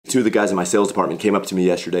two of the guys in my sales department came up to me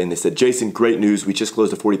yesterday and they said, Jason, great news. We just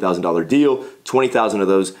closed a $40,000 deal. 20,000 of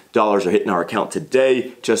those dollars are hitting our account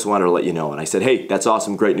today. Just wanted to let you know. And I said, hey, that's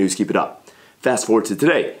awesome. Great news. Keep it up. Fast forward to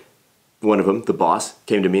today. One of them, the boss,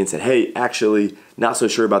 came to me and said, hey, actually, not so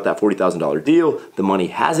sure about that $40,000 deal. The money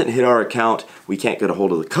hasn't hit our account. We can't get a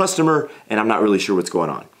hold of the customer, and I'm not really sure what's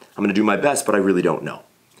going on. I'm gonna do my best, but I really don't know.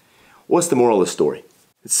 What's the moral of the story?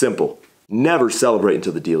 It's simple. Never celebrate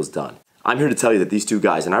until the deal's done. I'm here to tell you that these two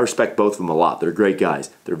guys, and I respect both of them a lot, they're great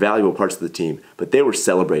guys, they're valuable parts of the team, but they were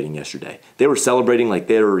celebrating yesterday. They were celebrating like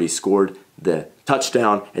they had already scored the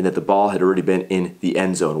touchdown and that the ball had already been in the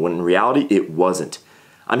end zone, when in reality, it wasn't.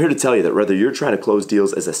 I'm here to tell you that whether you're trying to close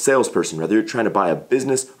deals as a salesperson, whether you're trying to buy a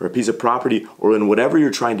business or a piece of property, or in whatever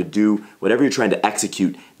you're trying to do, whatever you're trying to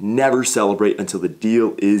execute, never celebrate until the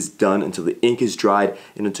deal is done, until the ink is dried,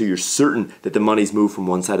 and until you're certain that the money's moved from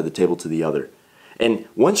one side of the table to the other. And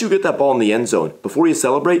once you get that ball in the end zone, before you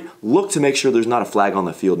celebrate, look to make sure there's not a flag on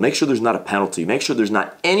the field. Make sure there's not a penalty. Make sure there's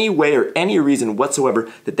not any way or any reason whatsoever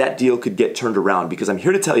that that deal could get turned around. Because I'm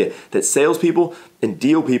here to tell you that salespeople and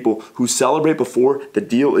deal people who celebrate before the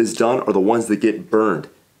deal is done are the ones that get burned.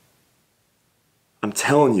 I'm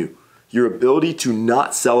telling you, your ability to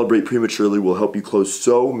not celebrate prematurely will help you close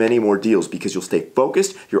so many more deals because you'll stay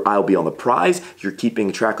focused, your eye will be on the prize, you're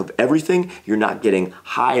keeping track of everything, you're not getting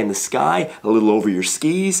high in the sky, a little over your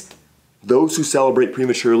skis. Those who celebrate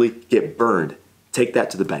prematurely get burned. Take that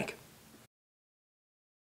to the bank.